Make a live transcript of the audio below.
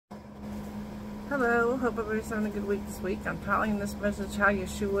Hello, hope everybody's having a good week this week. I'm telling this message how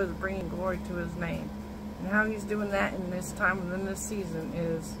Yeshua is bringing glory to his name. And how he's doing that in this time and in this season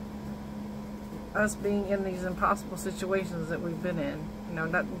is us being in these impossible situations that we've been in. You know,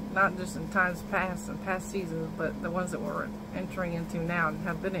 not just in times past and past seasons, but the ones that we're entering into now and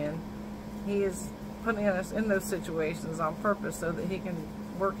have been in. He is putting us in those situations on purpose so that he can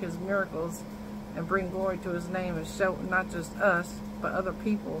work his miracles and bring glory to his name and show not just us, but other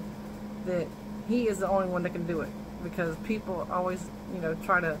people that he is the only one that can do it, because people always, you know,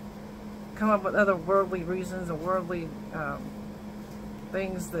 try to come up with other worldly reasons and worldly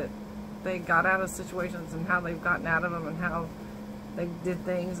things that they got out of situations and how they've gotten out of them and how they did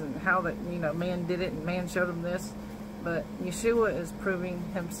things and how that, you know, man did it and man showed them this. But Yeshua is proving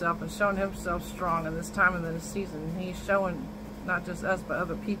himself and showing himself strong in this time and in this season. He's showing not just us but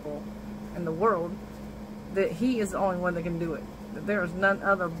other people in the world that he is the only one that can do it. That there is none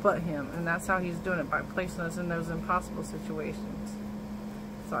other but him, and that's how he's doing it, by placing us in those impossible situations.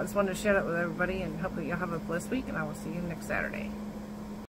 So I just wanted to share that with everybody, and hopefully you'll have a blessed week, and I will see you next Saturday.